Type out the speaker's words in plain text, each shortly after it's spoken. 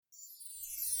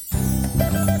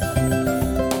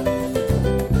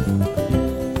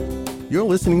You're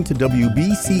listening to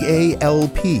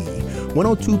WBCA-LP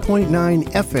 102.9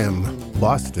 FM,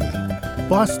 Boston,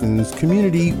 Boston's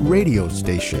community radio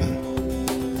station.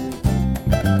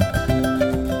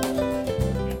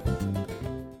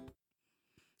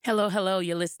 Hello.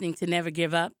 You're listening to Never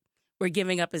Give Up, where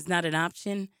giving up is not an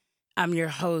option. I'm your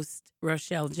host,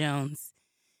 Rochelle Jones.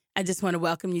 I just want to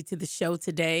welcome you to the show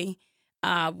today.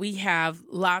 We have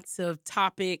lots of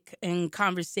topic and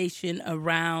conversation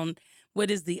around what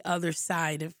is the other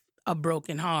side of a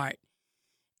broken heart.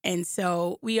 And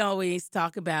so we always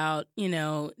talk about,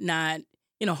 not,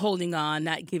 holding on,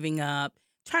 not giving up,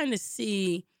 trying to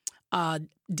see a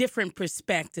different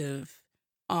perspective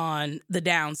on the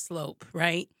downslope,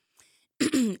 right?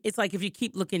 It's like if you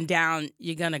keep looking down,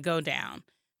 you're going to go down.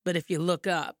 But if you look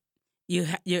up,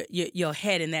 you'll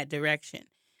head in that direction.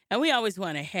 And we always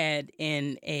want to head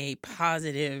in a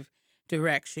positive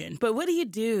direction. But what do you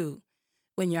do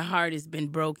when your heart has been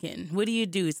broken? What do you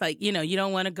do? It's like, you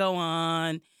don't want to go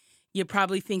on. You're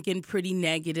probably thinking pretty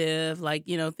negative, like,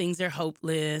 things are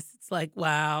hopeless. It's like,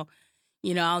 wow,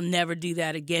 I'll never do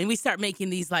that again. We start making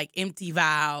these like empty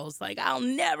vows, like, I'll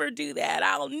never do that.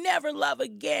 I'll never love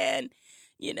again,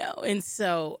 And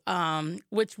so,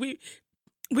 which we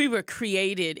were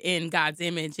created in God's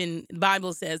image, and the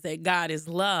Bible says that God is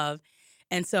love.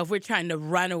 And so if we're trying to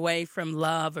run away from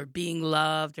love or being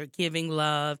loved or giving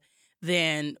love,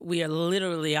 then we are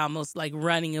literally almost like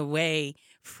running away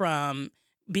from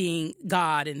being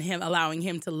God and Him, allowing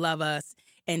Him to love us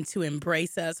and to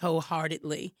embrace us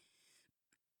wholeheartedly.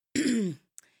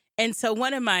 And so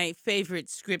one of my favorite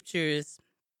scriptures,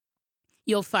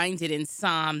 you'll find it in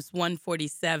Psalms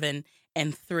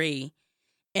 147:3.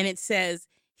 And it says,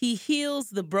 He heals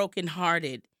the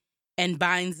brokenhearted and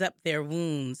binds up their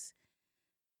wounds.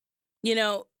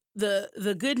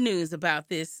 The good news about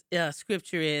this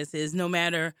scripture is no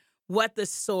matter what the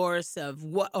source of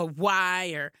what or why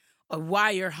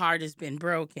your heart has been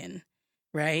broken,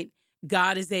 right?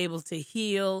 God is able to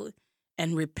heal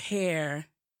and repair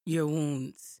your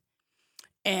wounds.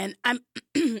 And I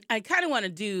kind of want to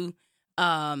do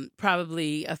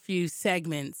probably a few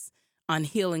segments on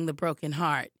healing the broken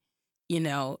heart,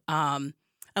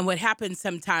 and what happens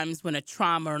sometimes when a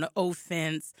trauma or an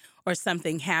offense or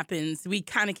something happens, we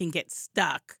kind of can get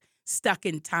stuck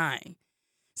in time.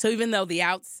 So even though the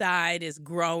outside is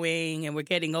growing and we're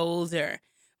getting older,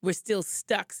 we're still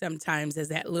stuck sometimes as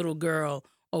that little girl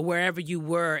or wherever you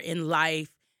were in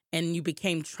life and you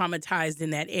became traumatized in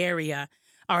that area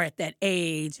or at that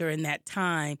age or in that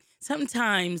time,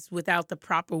 sometimes without the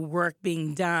proper work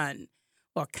being done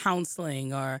or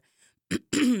counseling or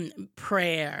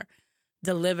prayer,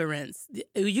 deliverance,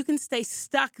 you can stay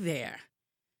stuck there,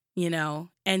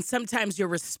 and sometimes your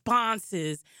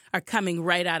responses are coming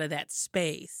right out of that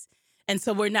space. And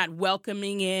so we're not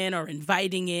welcoming in or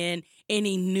inviting in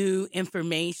any new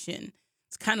information.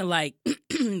 It's kind of like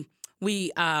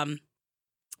we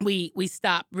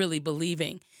stop really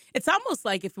believing. It's almost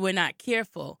like if we're not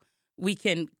careful, we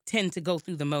can tend to go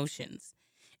through the motions.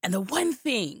 And the one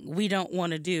thing we don't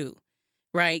want to do,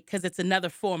 right, because it's another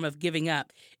form of giving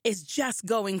up, is just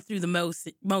going through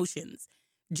the motions,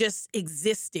 just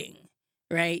existing,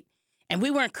 right? And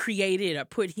we weren't created or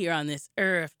put here on this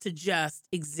earth to just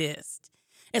exist.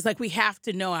 It's like we have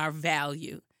to know our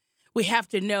value. We have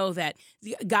to know that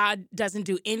God doesn't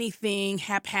do anything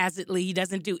haphazardly. He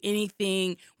doesn't do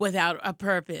anything without a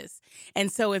purpose.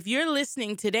 And so if you're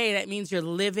listening today, that means you're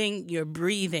living, you're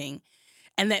breathing,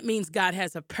 and that means God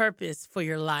has a purpose for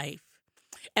your life.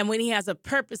 And when He has a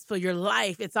purpose for your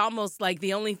life, it's almost like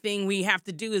the only thing we have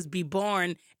to do is be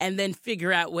born and then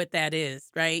figure out what that is,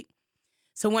 right?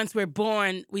 So once we're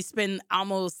born, we spend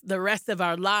almost the rest of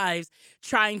our lives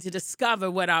trying to discover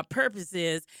what our purpose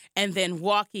is and then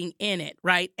walking in it,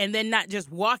 right? And then not just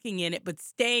walking in it, but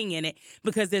staying in it,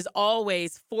 because there's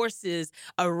always forces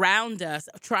around us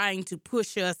trying to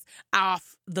push us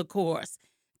off the course,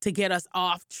 to get us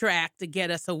off track, to get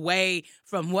us away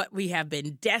from what we have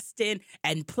been destined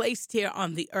and placed here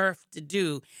on the earth to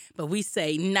do. But we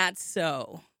say, not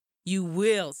so. You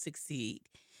will succeed.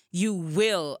 You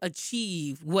will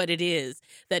achieve what it is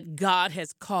that God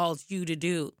has called you to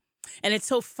do. And it's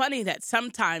so funny that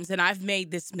sometimes, and I've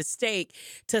made this mistake,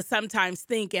 to sometimes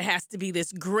think it has to be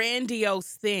this grandiose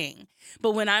thing.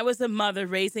 But when I was a mother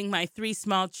raising my 3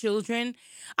 small children,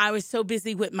 I was so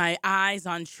busy with my eyes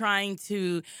on trying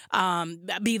to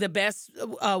be the best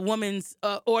woman's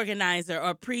organizer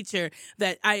or preacher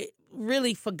that I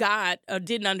really forgot or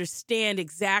didn't understand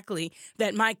exactly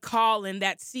that my call in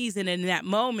that season and in that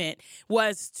moment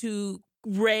was to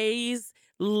raise,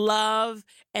 love,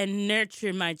 and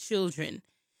nurture my children.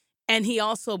 And he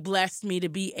also blessed me to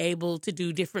be able to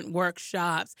do different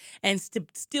workshops and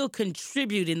still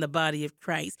contribute in the body of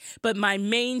Christ. But my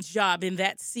main job in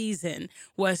that season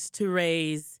was to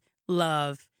raise,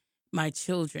 love my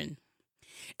children.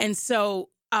 And so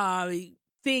I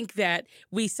think that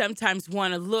we sometimes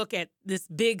want to look at this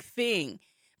big thing,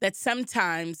 that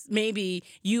sometimes maybe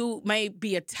you might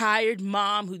be a tired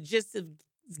mom who just have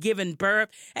given birth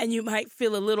and you might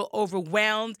feel a little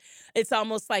overwhelmed. It's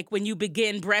almost like when you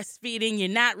begin breastfeeding, you're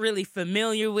not really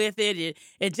familiar with it.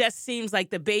 It just seems like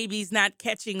the baby's not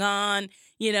catching on,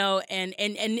 and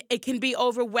it can be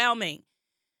overwhelming.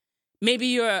 Maybe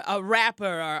you're a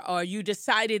rapper or you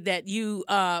decided that you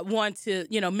want to,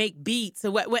 make beats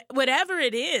or whatever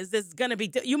it is that's going to be.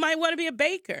 You might want to be a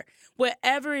baker.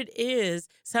 Whatever it is,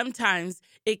 sometimes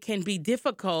it can be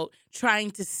difficult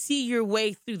trying to see your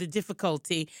way through the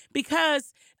difficulty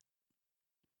because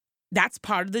that's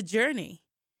part of the journey.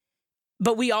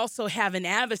 But we also have an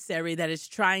adversary that is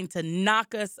trying to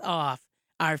knock us off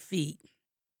our feet.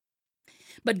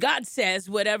 But God says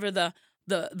whatever the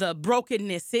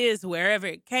brokenness is, wherever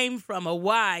it came from or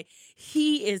why,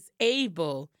 he is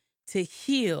able to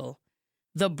heal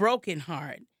the broken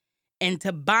heart and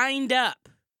to bind up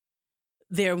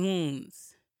their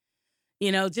wounds.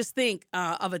 Just think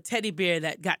of a teddy bear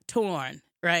that got torn,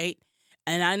 right?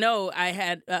 And I know I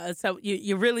had, so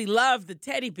you really love the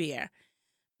teddy bear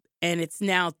and it's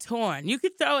now torn. You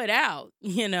could throw it out,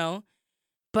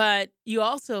 but you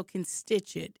also can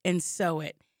stitch it and sew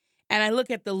it. And I look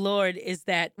at the Lord is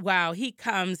that, wow, he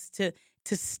comes to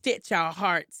stitch our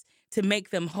hearts, to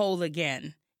make them whole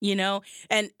again,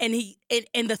 and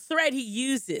the thread he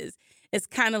uses is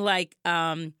kind of like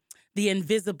the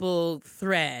invisible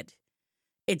thread.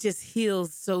 It just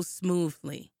heals so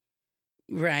smoothly,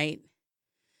 right?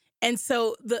 And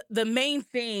so the main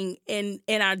thing in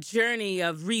our journey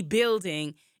of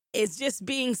rebuilding is just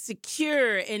being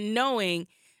secure in knowing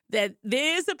that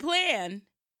there's a plan.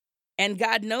 And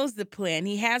God knows the plan.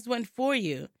 He has one for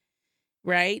you,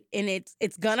 right? And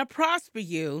it's going to prosper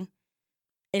you,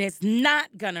 and it's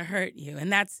not going to hurt you.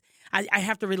 And that's, I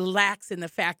have to relax in the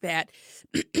fact that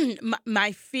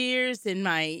my fears and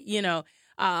my,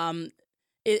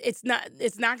 it's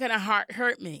not going to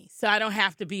hurt me. So I don't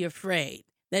have to be afraid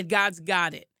that God's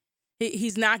got it.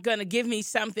 He's not going to give me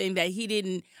something that he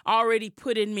didn't already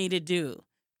put in me to do,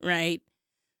 right?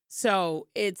 So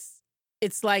it's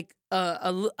like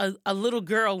a little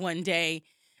girl one day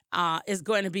is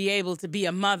going to be able to be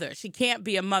a mother. She can't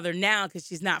be a mother now because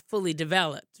she's not fully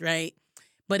developed, right?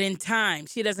 But in time,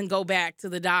 she doesn't go back to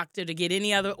the doctor to get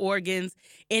any other organs,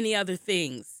 any other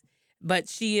things. But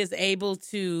she is able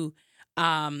to,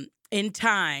 in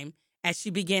time, as she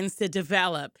begins to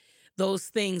develop, those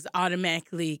things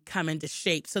automatically come into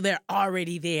shape. So they're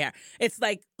already there. It's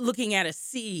like looking at a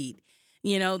seed.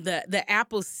 The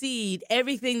apple seed,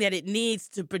 everything that it needs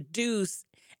to produce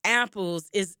apples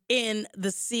is in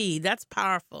the seed. That's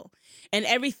powerful. And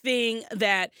everything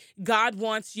that God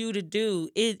wants you to do,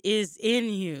 it is in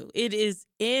you. It is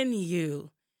in you.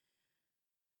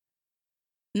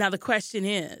 Now the question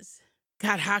is,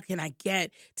 God, how can I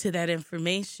get to that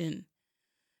information?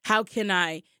 How can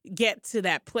I get to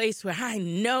that place where I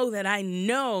know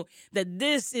that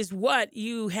this is what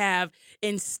you have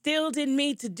instilled in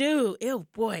me to do? Oh,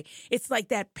 boy, it's like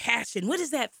that passion. What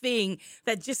is that thing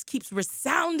that just keeps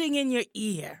resounding in your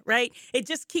ear, right? It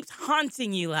just keeps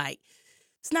haunting you like.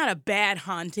 It's not a bad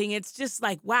haunting. It's just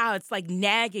like, wow, it's like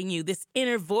nagging you, this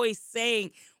inner voice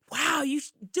saying, wow, you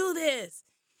should do this.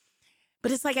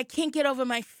 But it's like I can't get over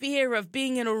my fear of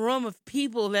being in a room of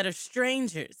people that are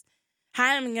strangers.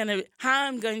 How am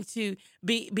I going to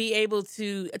be able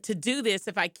to do this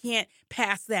if I can't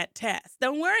pass that test?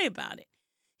 Don't worry about it.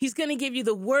 He's going to give you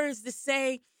the words to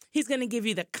say. He's going to give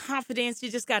you the confidence.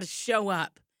 You just got to show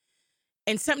up.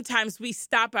 And sometimes we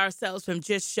stop ourselves from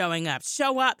just showing up.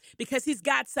 Show up because he's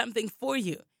got something for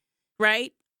you,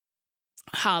 right?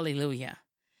 Hallelujah.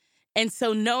 And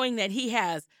so knowing that he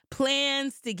has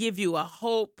plans to give you a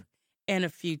hope and a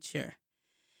future.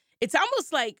 It's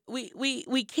almost like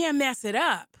we can't mess it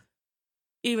up,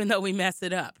 even though we mess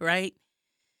it up, right?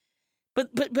 But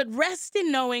rest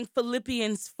in knowing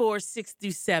Philippians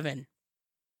 4:6-7.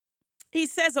 He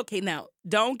says, okay, now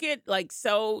don't get like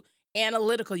so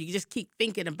analytical. You just keep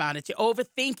thinking about it. You're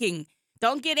overthinking.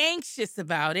 Don't get anxious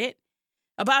about it,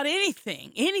 about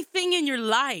anything in your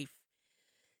life,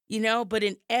 but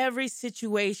in every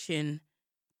situation,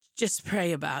 just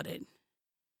pray about it.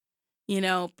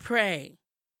 Pray.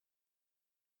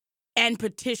 And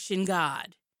petition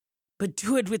God, but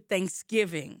do it with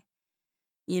thanksgiving.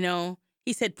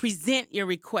 He said, present your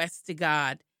requests to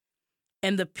God,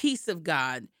 and the peace of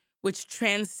God, which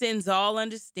transcends all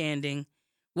understanding,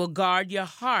 will guard your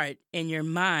heart and your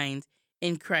mind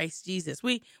in Christ Jesus.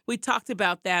 We talked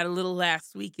about that a little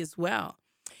last week as well.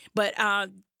 But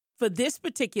for this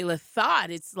particular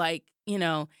thought, it's like,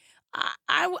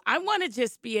 I want to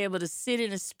just be able to sit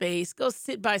in a space, go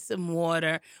sit by some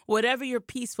water, whatever your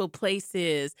peaceful place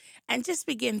is, and just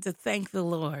begin to thank the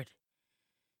Lord.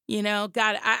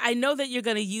 God, I know that you're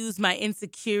going to use my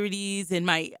insecurities and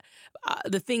my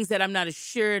the things that I'm not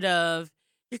assured of.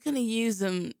 You're going to use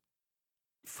them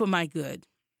for my good.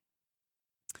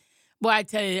 Boy, I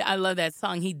tell you, I love that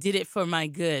song. He did it for my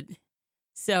good.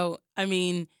 So,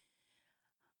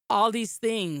 all these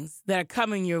things that are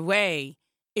coming your way,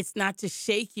 it's not to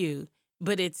shake you,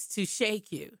 but it's to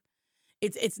shake you.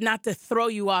 It's not to throw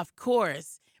you off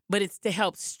course, but it's to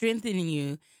help strengthen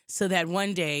you so that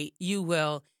one day you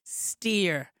will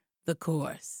steer the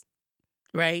course,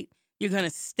 right? You're going to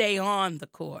stay on the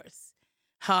course.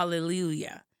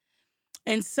 Hallelujah.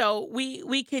 And so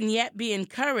we can yet be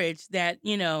encouraged that,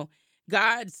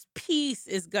 God's peace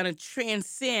is going to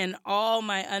transcend all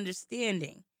my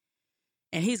understanding.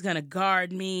 And he's going to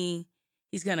guard me.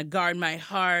 He's going to guard my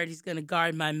heart. He's going to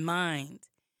guard my mind.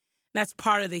 That's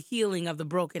part of the healing of the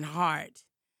broken heart.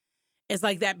 It's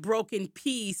like that broken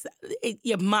piece.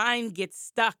 Your mind gets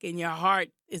stuck and your heart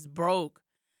is broke.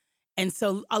 And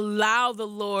so allow the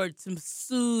Lord to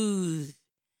soothe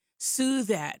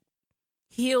that,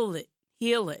 heal it.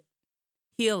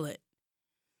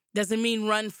 Doesn't mean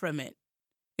run from it.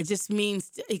 It just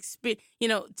means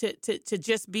to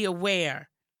just be aware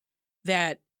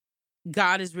that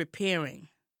God is repairing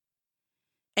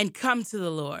and come to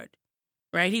the Lord,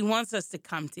 right? He wants us to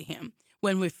come to him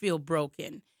when we feel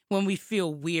broken, when we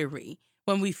feel weary,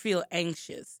 when we feel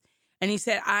anxious. And he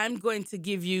said, I'm going to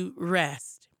give you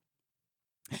rest.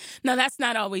 Now, that's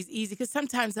not always easy because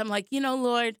sometimes I'm like,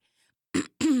 Lord,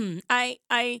 and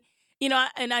I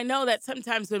know that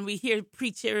sometimes when we hear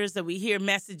preachers or we hear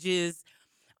messages,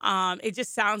 it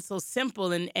just sounds so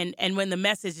simple. And when the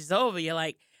message is over, you're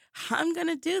like, I'm going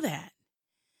to do that.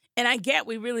 And I get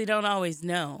we really don't always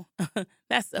know.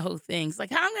 That's the whole thing. It's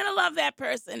like, I'm going to love that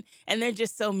person. And they're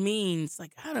just so mean. It's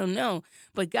like, I don't know.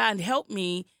 But God, help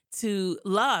me to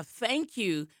love. Thank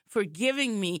you for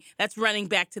giving me. That's running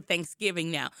back to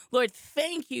Thanksgiving now. Lord,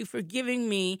 thank you for giving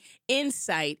me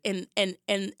insight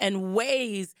and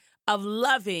ways of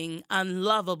loving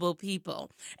unlovable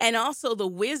people. And also the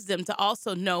wisdom to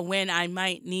also know when I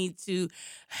might need to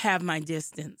have my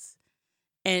distance.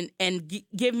 And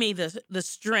give me the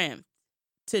strength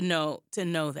to know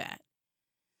that.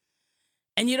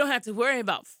 And you don't have to worry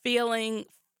about failing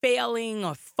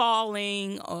or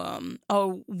falling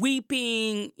or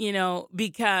weeping,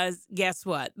 because guess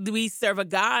what? We serve a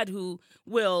God who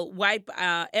will wipe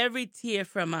every tear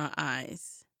from our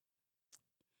eyes.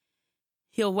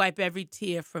 He'll wipe every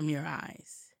tear from your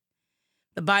eyes.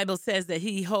 The Bible says that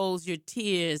he holds your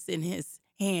tears in his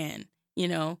hand,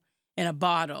 in a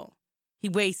bottle. He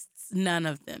wastes none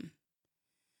of them.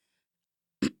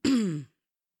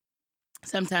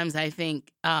 Sometimes I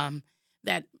think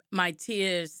that my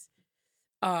tears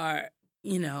are,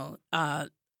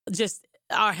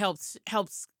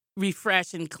 helps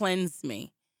refresh and cleanse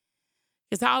me.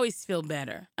 Because I always feel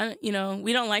better. We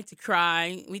don't like to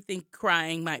cry. We think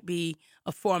crying might be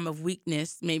a form of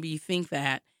weakness. Maybe you think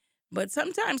that. But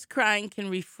sometimes crying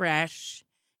can refresh,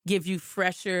 give you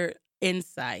fresher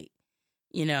insight,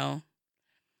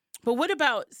 But what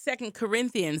about 2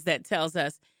 Corinthians that tells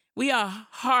us we are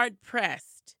hard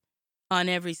pressed on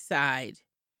every side,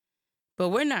 but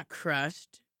we're not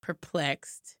crushed,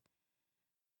 perplexed,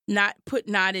 not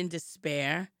in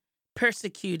despair,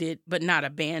 persecuted, but not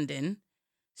abandoned,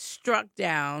 struck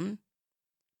down,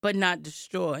 but not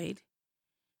destroyed.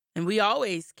 And we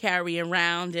always carry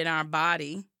around in our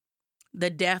body the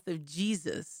death of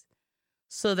Jesus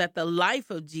so that the life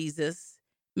of Jesus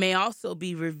may also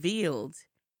be revealed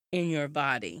in your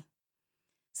body.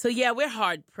 So yeah, we're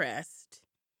hard pressed,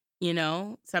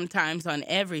 sometimes on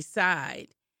every side.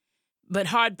 But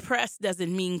hard pressed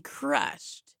doesn't mean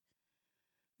crushed.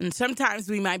 And sometimes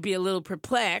we might be a little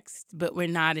perplexed, but we're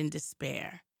not in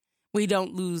despair. We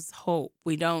don't lose hope.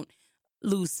 We don't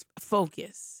lose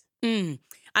focus.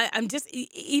 I'm just,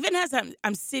 even as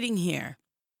I'm sitting here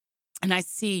and I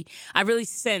really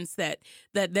sense that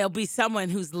there'll be someone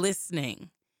who's listening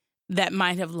that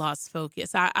might have lost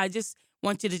focus. I just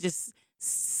want you to just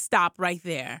stop right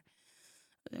there.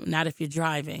 Not if you're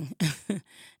driving.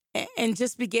 And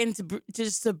just begin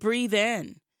to breathe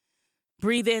in.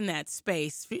 Breathe in that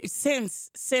space.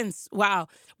 Wow.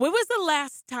 When was the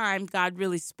last time God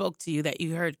really spoke to you that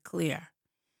you heard clear?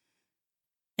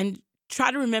 And try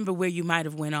to remember where you might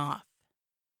have went off.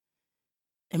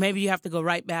 And maybe you have to go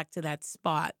right back to that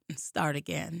spot and start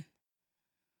again.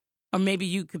 Or maybe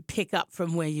you could pick up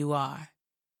from where you are.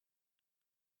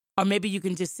 Or maybe you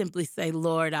can just simply say,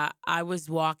 Lord, I was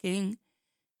walking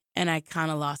and I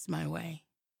kind of lost my way.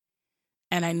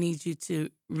 And I need you to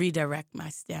redirect my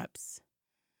steps.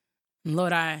 And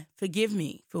Lord, forgive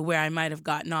me for where I might have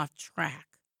gotten off track.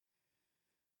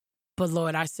 But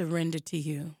Lord, I surrender to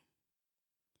you.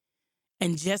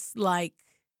 And just like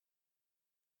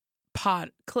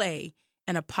clay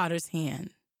in a potter's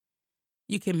hand,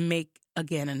 you can make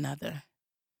again another.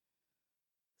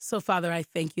 So, Father, I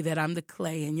thank you that I'm the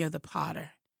clay and you're the potter.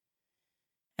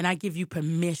 And I give you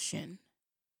permission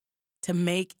to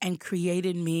make and create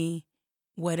in me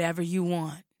whatever you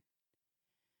want.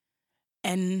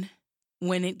 And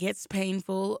when it gets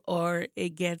painful or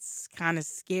it gets kind of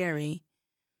scary,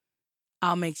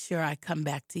 I'll make sure I come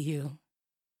back to you.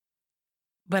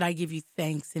 But I give you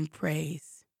thanks and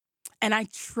praise. And I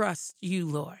trust you,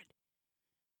 Lord,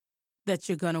 that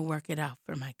you're going to work it out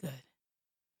for my good.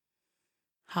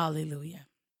 Hallelujah.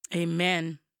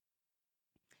 Amen.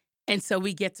 And so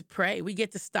we get to pray. We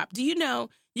get to stop. Do you know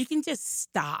you can just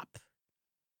stop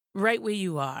right where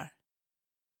you are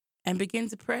and begin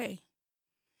to pray?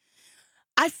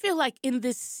 I feel like in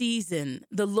this season,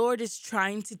 the Lord is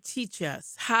trying to teach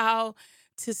us how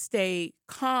to stay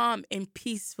calm and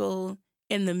peaceful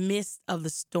in the midst of the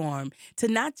storm. To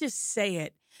not just say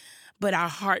it, but our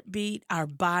heartbeat, our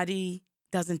body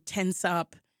doesn't tense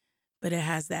up, but it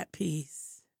has that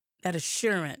peace, that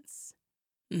assurance.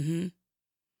 That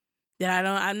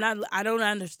I don't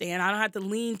understand. I don't have to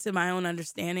lean to my own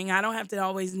understanding. I don't have to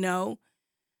always know.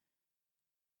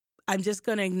 I'm just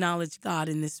going to acknowledge God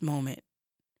in this moment,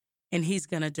 and he's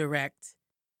going to direct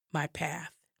my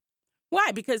path.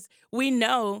 Why? Because we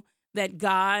know that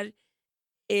God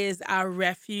is our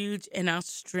refuge and our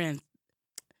strength.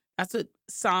 That's what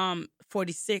Psalm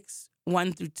 46,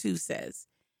 1-2 says.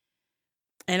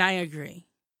 And I agree.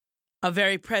 A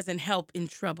very present help in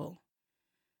trouble.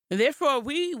 Therefore,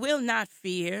 we will not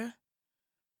fear.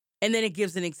 And then it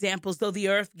gives an example. Though the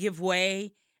earth give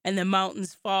way and the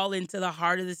mountains fall into the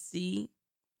heart of the sea.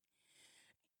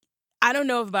 I don't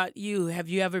know about you. Have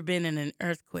you ever been in an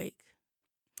earthquake?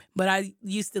 But I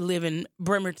used to live in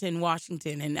Bremerton,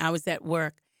 Washington, and I was at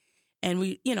work. And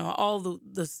we,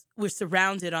 we're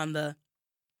surrounded on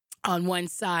one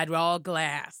side, we're all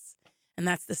glass. And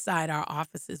that's the side our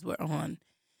offices were on.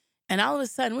 And all of a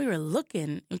sudden we were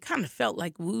looking and kind of felt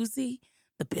like woozy.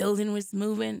 The building was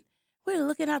moving. We were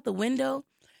looking out the window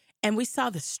and we saw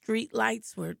the street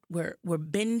lights were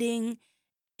bending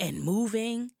and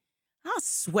moving. I was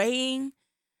swaying.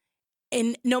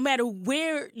 And no matter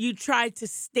where you tried to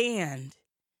stand,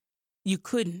 you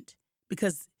couldn't,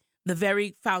 because the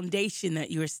very foundation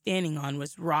that you were standing on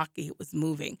was rocky. It was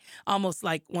moving, almost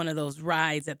like one of those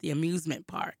rides at the amusement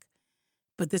park.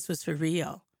 But this was for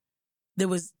real. There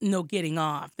was no getting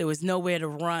off. There was nowhere to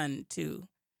run to.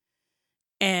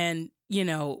 And,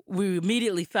 we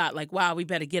immediately thought like, wow, we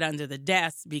better get under the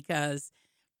desk, because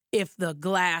if the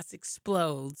glass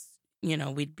explodes,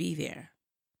 we'd be there.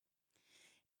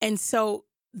 And so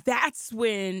that's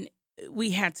when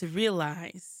we had to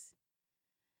realize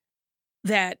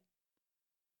that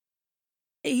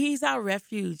he's our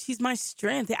refuge. He's my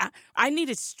strength. I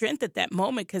needed strength at that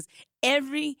moment, because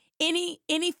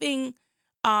anything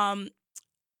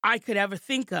I could ever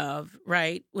think of,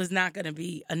 right, was not going to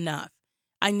be enough.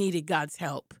 I needed God's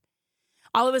help.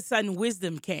 All of a sudden,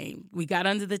 wisdom came. We got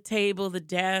under the table, the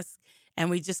desk,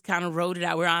 and we just kind of wrote it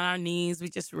out. We're on our knees. We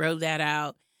just wrote that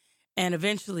out. And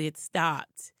eventually it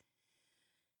stopped.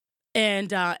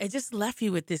 And it just left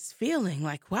you with this feeling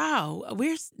like, wow,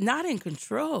 we're not in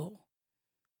control,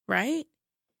 right?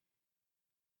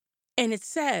 And it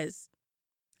says,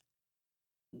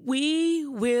 we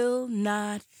will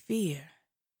not fear,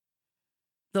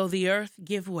 though the earth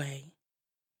give way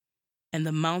and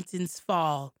the mountains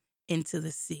fall into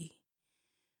the sea.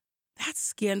 That's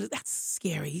scary. That's a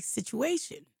scary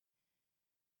situation.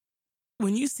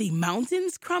 When you see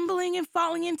mountains crumbling and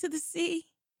falling into the sea,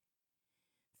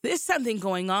 there's something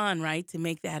going on, right, to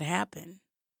make that happen.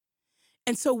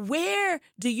 And so where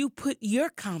do you put your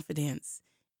confidence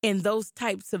in those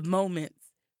types of moments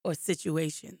or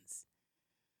situations?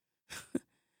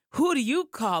 Who do you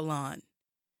call on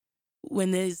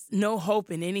when there's no hope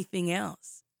in anything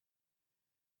else?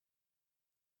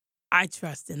 I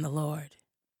trust in the Lord.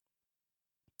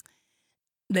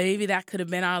 Maybe that could have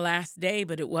been our last day,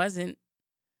 but it wasn't.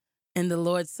 And the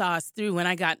Lord saw us through. When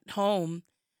I got home,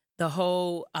 the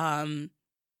whole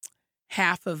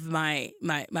half of my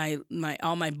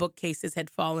all my bookcases had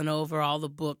fallen over, all the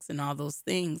books and all those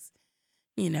things,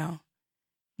 you know.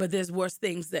 But there's worse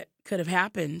things that could have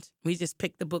happened. We just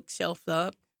picked the bookshelf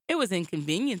up. It was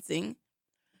inconveniencing,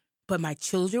 but my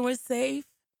children were safe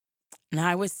and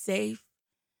I was safe.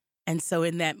 And so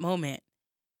in that moment,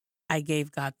 I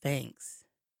gave God thanks.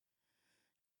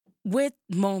 What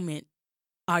moment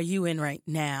are you in right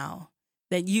now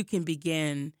that you can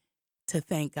begin to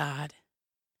thank God?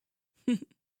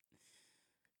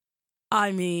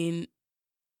 I mean,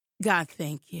 God,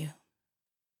 thank you.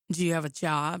 Do you have a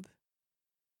job?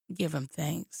 Give him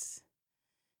thanks.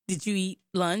 Did you eat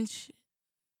lunch,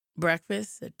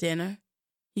 breakfast, or dinner?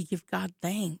 You give God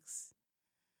thanks.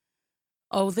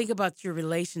 Oh, think about your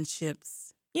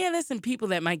relationships. Yeah, there's some people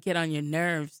that might get on your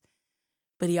nerves,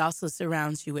 but he also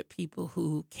surrounds you with people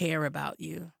who care about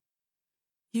you.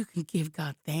 You can give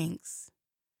God thanks.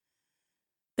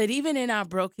 That even in our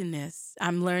brokenness,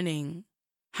 I'm learning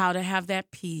how to have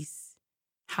that peace,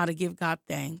 how to give God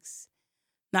thanks.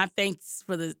 Not thanks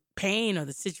for the pain or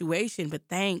the situation, but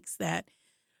thanks that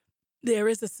there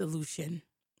is a solution.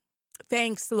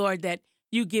 Thanks, Lord, that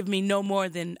you give me no more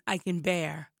than I can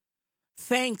bear.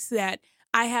 Thanks that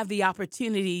I have the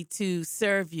opportunity to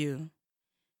serve you.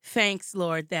 Thanks,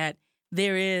 Lord, that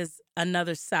there is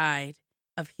another side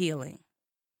of healing,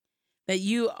 that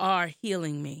you are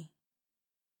healing me.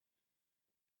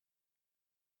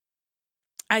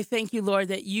 I thank you, Lord,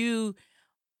 that you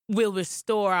will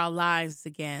restore our lives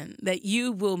again, that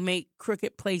you will make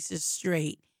crooked places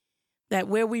straight, that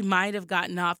where we might have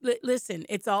gotten off. Listen,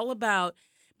 it's all about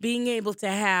being able to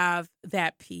have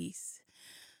that peace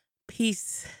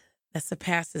that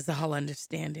surpasses all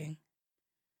understanding,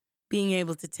 being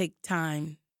able to take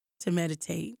time to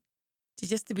meditate,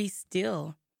 to be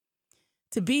still,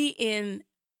 to be in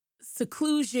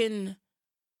seclusion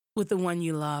with the one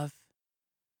you love.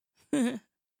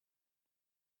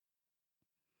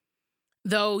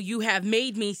 Though you have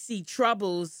made me see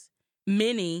troubles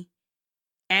many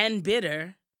and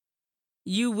bitter,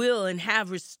 you will and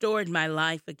have restored my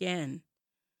life again.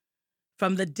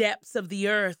 From the depths of the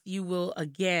earth, you will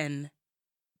again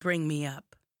bring me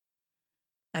up.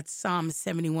 That's Psalm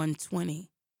 71:20.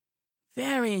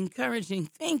 Very encouraging.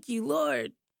 Thank you,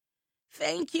 Lord.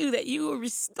 Thank you that you are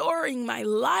restoring my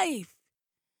life.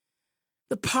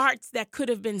 The parts that could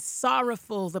have been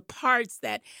sorrowful, the parts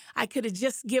that I could have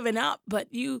just given up,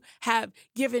 but you have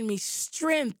given me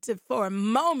strength to, for a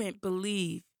moment,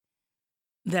 believe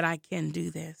that I can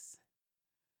do this.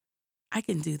 I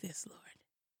can do this, Lord.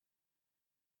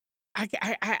 I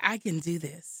can do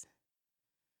this.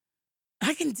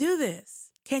 I can do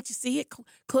this. Can't you see it?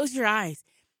 Close your eyes.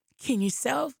 Can you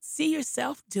see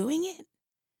yourself doing it?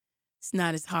 It's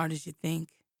not as hard as you think.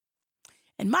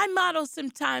 And my motto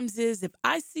sometimes is, if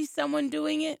I see someone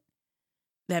doing it,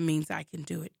 that means I can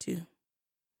do it too.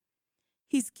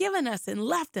 He's given us and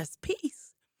left us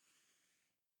peace.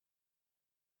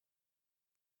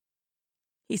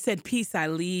 He said, peace I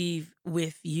leave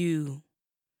with you.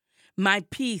 My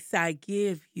peace I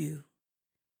give you.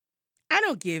 I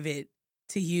don't give it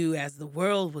to you as the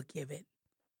world will give it.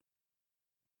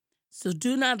 So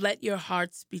do not let your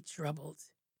hearts be troubled,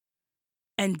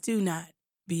 and do not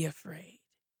be afraid.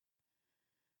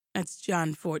 That's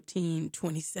John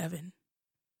 14:27.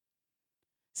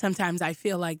 Sometimes I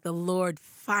feel like the Lord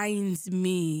finds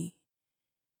me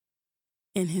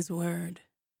in his word.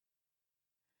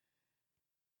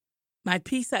 My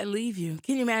peace I leave you.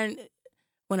 Can you imagine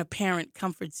when a parent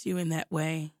comforts you in that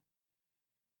way?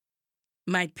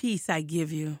 My peace I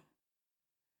give you.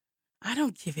 I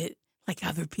don't give it like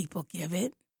other people give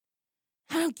it.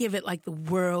 I don't give it like the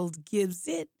world gives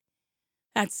it.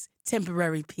 That's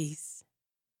temporary peace.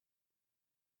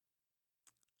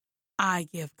 I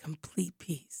give complete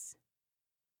peace.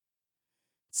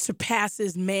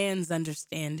 Surpasses man's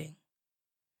understanding.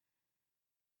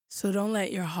 So don't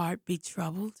let your heart be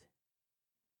troubled.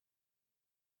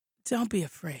 Don't be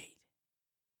afraid.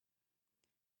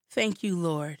 Thank you,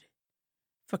 Lord,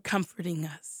 for comforting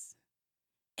us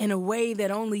in a way that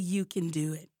only you can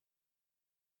do it.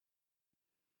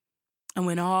 And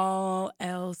when all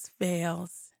else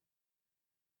fails,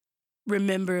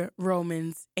 remember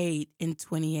Romans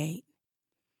 8:28.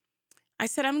 I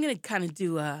said I'm going to kind of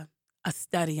do a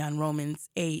study on Romans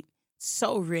 8.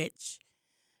 So rich.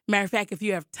 Matter of fact, if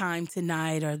you have time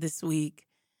tonight or this week,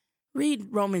 read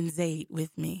Romans 8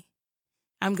 with me.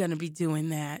 I'm going to be doing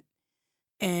that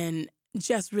and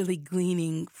just really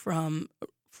gleaning from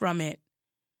it.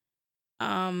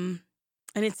 And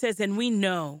it says, and we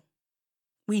know,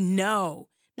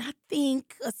 not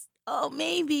think,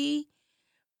 maybe.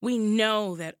 We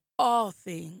know that all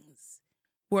things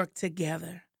work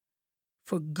together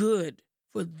for good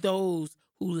for those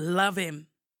who love him,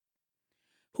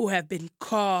 who have been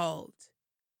called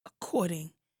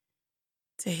according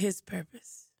to his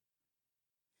purpose.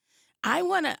 I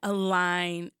want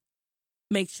to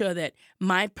make sure that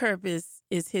my purpose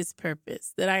is his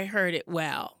purpose, that I heard it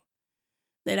well,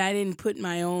 that I didn't put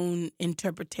my own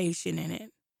interpretation in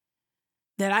it,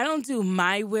 that I don't do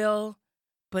my will,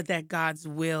 but that God's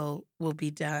will be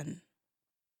done.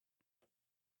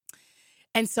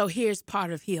 And so here's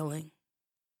part of healing.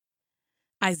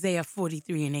 Isaiah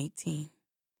 43:18.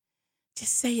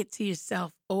 Just say it to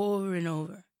yourself over and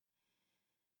over.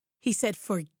 He said,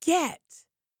 forget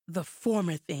the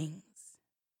former things.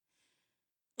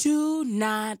 Do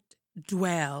not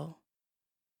dwell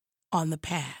on the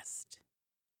past.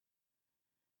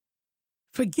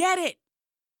 Forget it.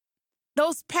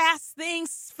 Those past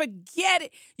things, forget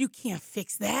it. You can't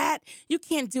fix that. You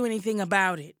can't do anything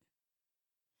about it.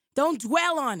 Don't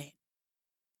dwell on it.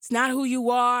 It's not who you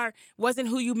are. Wasn't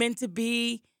who you meant to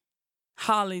be.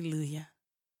 Hallelujah.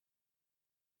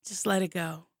 Just let it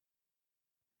go.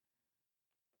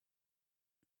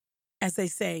 As they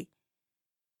say,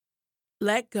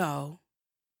 let go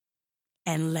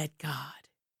and let God.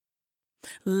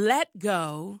 Let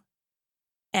go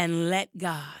and let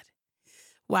God.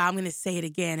 Wow, I'm going to say it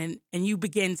again, and you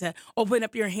begin to open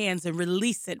up your hands and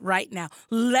release it right now.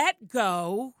 Let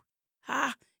go.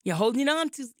 You're holding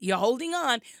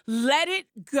on. Let it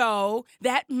go.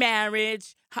 That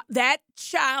marriage, that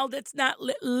child that's not,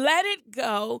 let it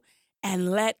go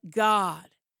and let God.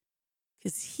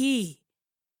 Because he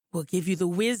will give you the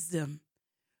wisdom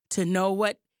to know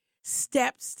what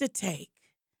steps to take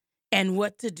and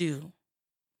what to do.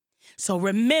 So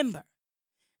remember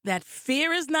that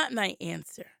fear is not my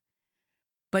answer,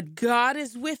 but God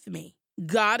is with me.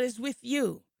 God is with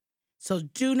you. So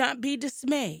do not be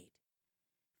dismayed,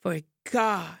 for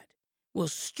God will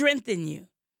strengthen you.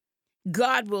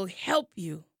 God will help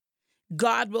you.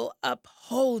 God will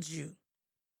uphold you.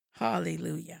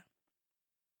 Hallelujah.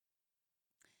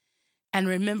 And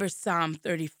remember Psalm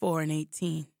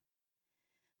 34:18.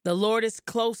 The Lord is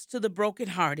close to the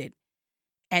brokenhearted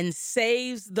and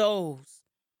saves those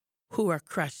who are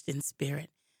crushed in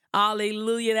spirit.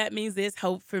 Hallelujah. That means there's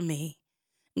hope for me.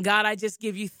 God, I just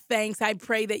give you thanks. I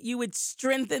pray that you would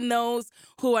strengthen those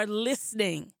who are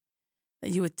listening, that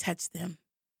you would touch them.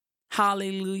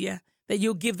 Hallelujah. That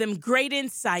you'll give them great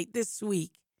insight this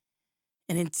week.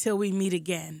 And until we meet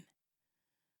again,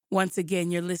 once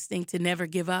again, you're listening to Never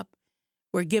Give Up,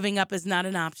 where giving up is not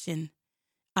an option.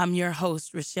 I'm your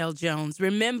host, Rochelle Jones.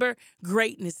 Remember,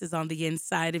 greatness is on the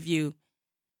inside of you.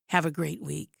 Have a great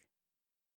week.